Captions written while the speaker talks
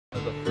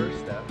of the first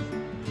steps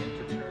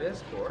into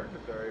this board,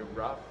 a very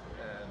rough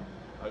and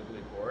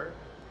ugly board,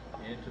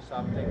 into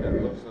something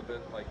that looks a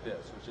bit like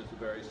this, which is a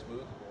very smooth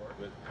board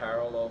with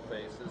parallel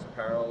faces,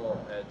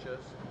 parallel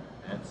edges,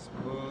 and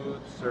smooth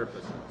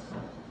surfaces.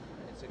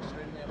 It's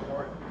extremely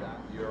important that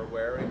you're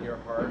wearing your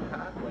hard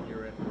hat when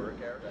you're in work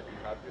area, that you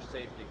have your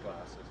safety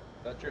glasses,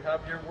 that you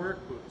have your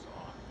work boots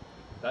on,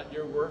 that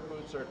your work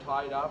boots are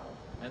tied up,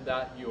 and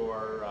that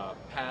your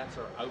pants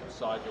are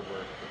outside your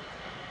work boots.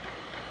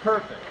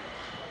 Perfect.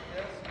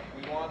 Yes,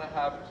 we want to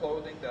have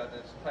clothing that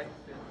is tight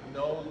fit,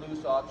 no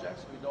loose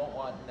objects. We don't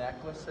want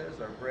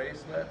necklaces or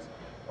bracelets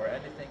or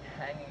anything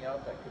hanging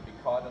out that could be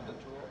caught in the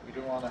tool. We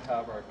don't want to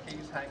have our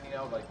keys hanging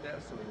out like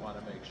this, so we want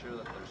to make sure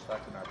that they're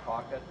stuck in our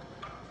pocket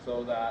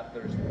so that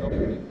there's no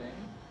anything.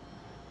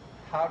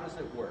 How does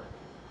it work?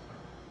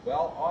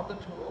 Well, on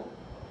the tool,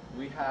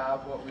 we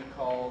have what we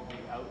call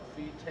the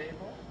outfeed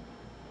table,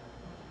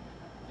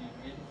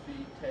 the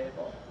infeed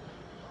table,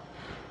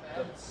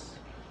 that's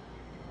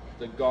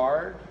the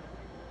guard,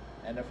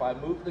 and if I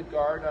move the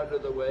guard out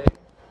of the way,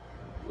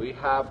 we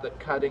have the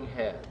cutting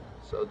head.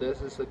 So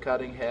this is the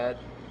cutting head.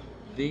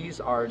 These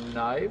are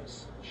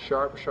knives,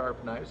 sharp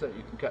knives that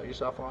you can cut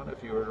yourself on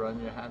if you were to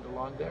run your hand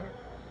along there.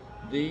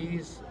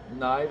 These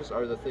knives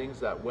are the things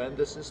that when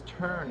this is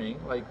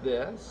turning like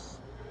this,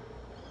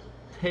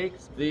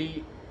 takes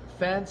the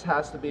fence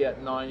has to be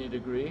at 90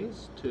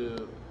 degrees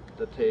to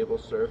the table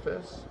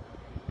surface.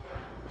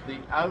 The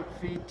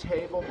outfeed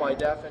table, by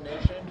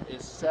definition,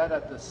 is set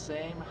at the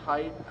same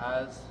height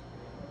as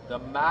the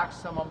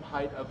maximum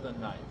height of the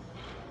knife.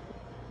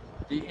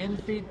 The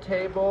infeed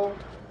table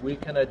we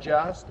can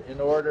adjust in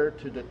order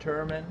to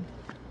determine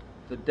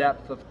the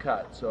depth of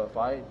cut. So if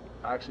I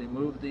actually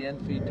move the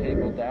infeed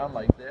table down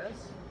like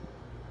this,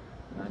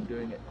 and I'm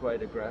doing it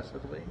quite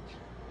aggressively,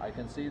 I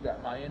can see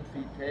that my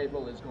infeed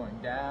table is going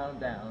down,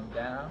 down,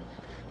 down.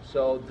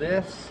 So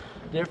this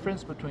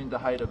difference between the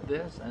height of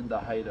this and the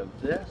height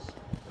of this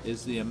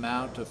is the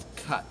amount of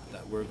cut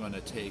that we're going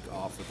to take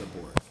off of the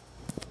board.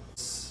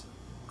 This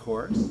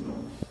course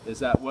is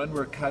that when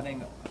we're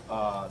cutting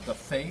the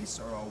face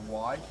or a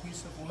wide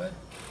piece of wood,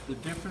 the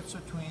difference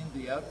between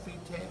the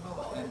outfeed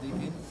table and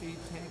the infeed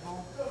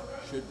table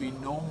should be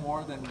no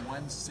more than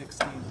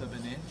 1/16 of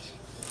an inch.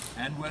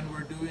 And when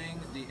we're doing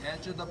the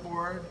edge of the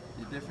board,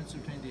 the difference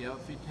between the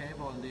outfeed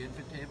table and the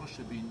infeed table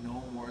should be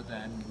no more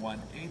than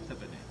 1/8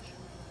 of an inch.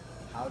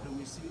 How do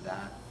we see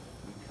that?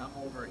 We come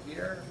over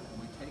here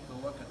and we take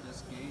a look at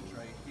this gauge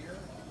right here,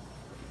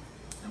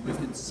 and we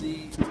can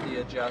see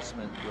the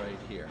adjustment right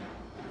here.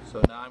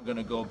 So now I'm going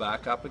to go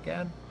back up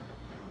again.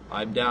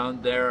 I'm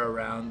down there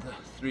around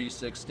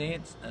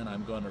 3/16, and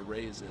I'm going to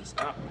raise this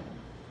up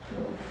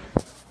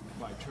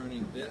by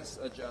turning this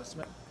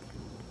adjustment.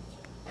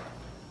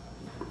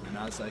 And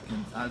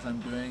as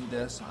I'm doing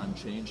this, I'm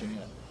changing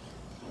it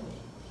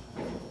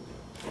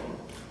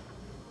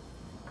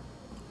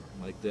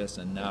like this,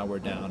 and now we're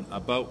down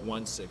about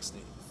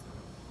 1/16.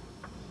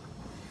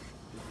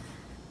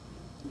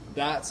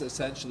 That's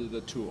essentially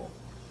the tool.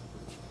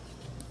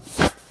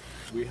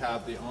 We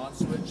have the on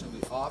switch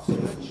and the off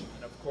switch,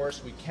 and of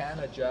course we can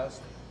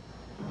adjust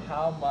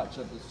how much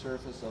of the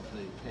surface of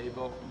the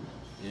table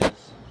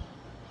is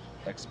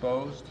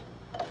exposed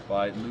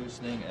by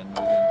loosening and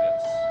moving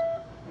this.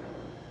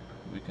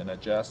 We can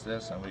adjust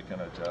this and we can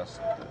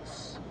adjust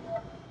this.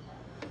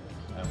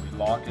 And we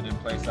lock it in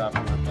place after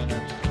we're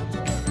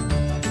finished.